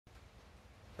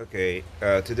Okay,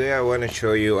 today I want to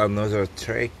show you another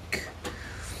trick.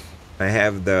 I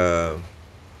have the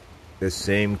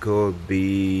same code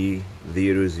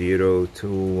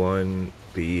p0021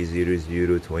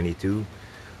 p0022.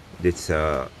 It's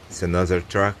another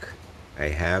truck I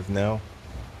have now,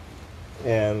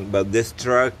 but this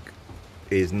truck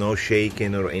is no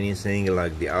shaking or anything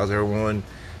like the other one.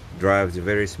 Drives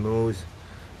very smooth,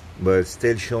 but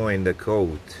still showing the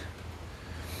code.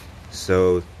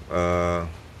 So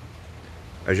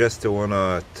I just want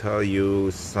to tell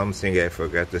you something I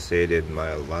forgot to say in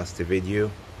my last video.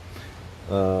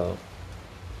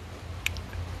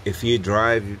 If you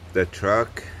drive the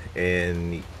truck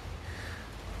and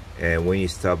when you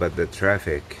stop at the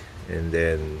traffic and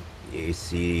then you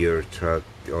see your truck,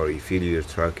 or you feel your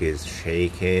truck is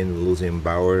shaking, losing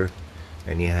power,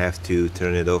 and you have to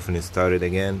turn it off and start it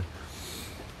again,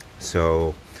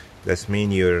 so that's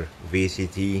mean your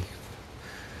VCT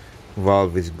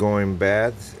valve is going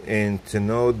bad. And to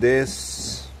know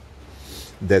this,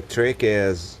 the trick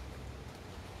is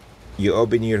you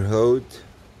open your hood,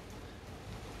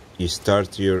 you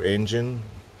start your engine,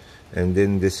 and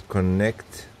then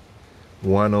disconnect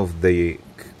one of the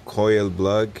coil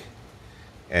plug.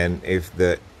 And if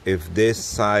this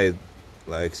side,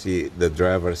 like see the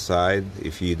driver side,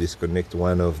 if you disconnect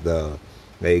one of the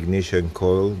ignition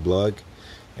coil plug,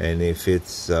 and if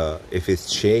it's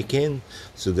shaking,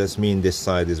 so that's mean this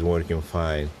side is working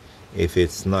fine. If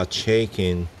it's not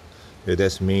shaking, so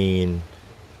that's mean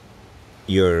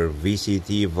your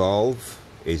VCT valve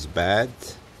is bad.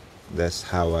 That's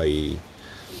how I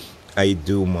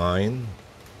do mine.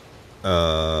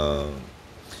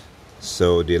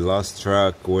 So the last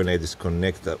truck, when I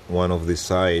disconnect one of the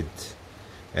side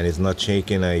and it's not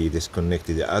shaking, I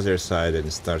disconnected the other side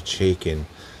and start shaking.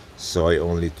 So I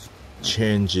only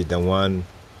change the one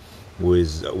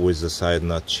with the side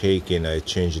not shaking. I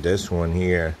change this one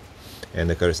here and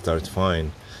the car starts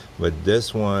fine. But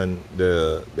this one,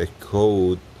 the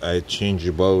code, I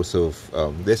changed both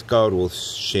of this car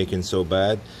was shaking so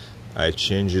bad, I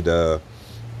changed the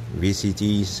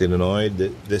VCT solenoid,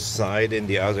 this side and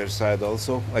the other side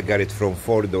also. I got it from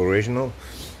Ford original,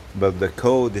 but the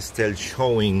code is still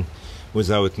showing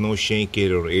without no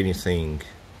shaking or anything.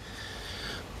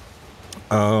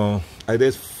 I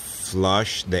did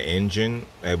flush the engine.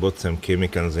 I put some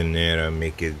chemicals in there and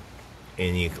make it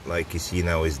like you see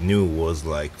now is new, was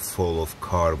like full of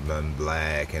carbon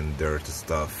black and dirt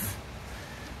stuff.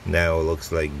 Now it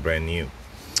looks like brand new.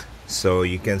 So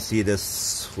you can see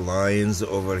this lines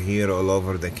over here all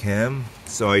over the cam.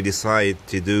 So I decided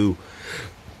to do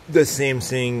the same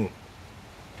thing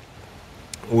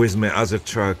with my other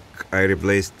truck. I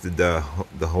replaced the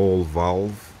whole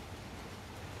valve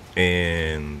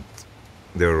and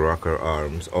the rocker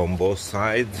arms on both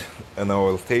sides, and I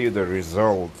will tell you the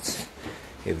results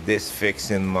if this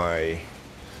fixing my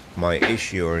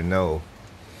issue or no,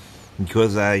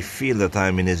 because I feel the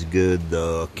timing is good,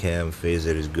 the cam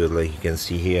phaser is good. Like you can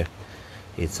see here,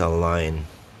 it's aligned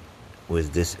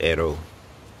with this arrow.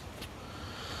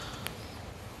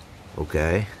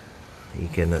 Okay, you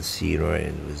cannot see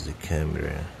right with the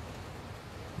camera,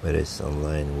 but it's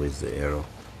aligned with the arrow.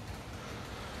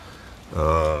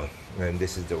 And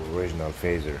this is the original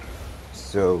phaser.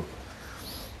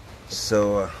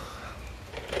 So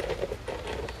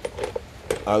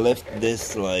I left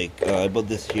this like I bought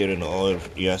this here in oil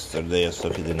yesterday. I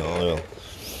stuck it in oil.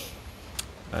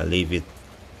 I leave it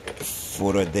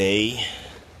for a day.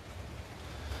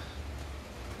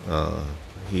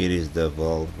 Here is the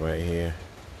valve right here,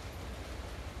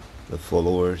 the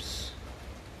followers,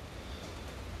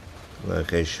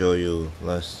 like I showed you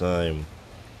last time.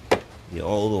 The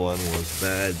old one was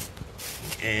bad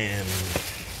and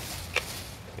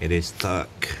it is stuck.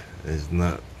 It's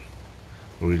not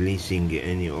releasing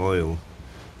any oil.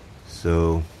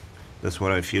 So that's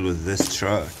what I feel with this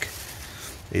truck.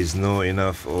 There's no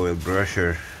enough oil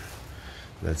pressure.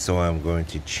 That's why I'm going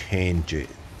to change it.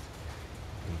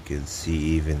 You can see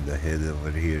even the head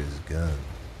over here is gone.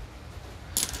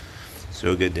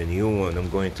 So get the new one. I'm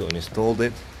going to install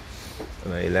it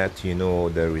and I let you know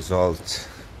the result,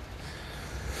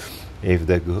 if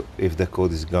the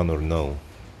code is gone or no.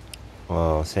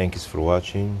 Thanks for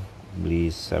watching.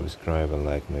 Please subscribe and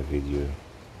like my video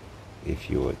if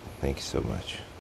you would. Thank you so much.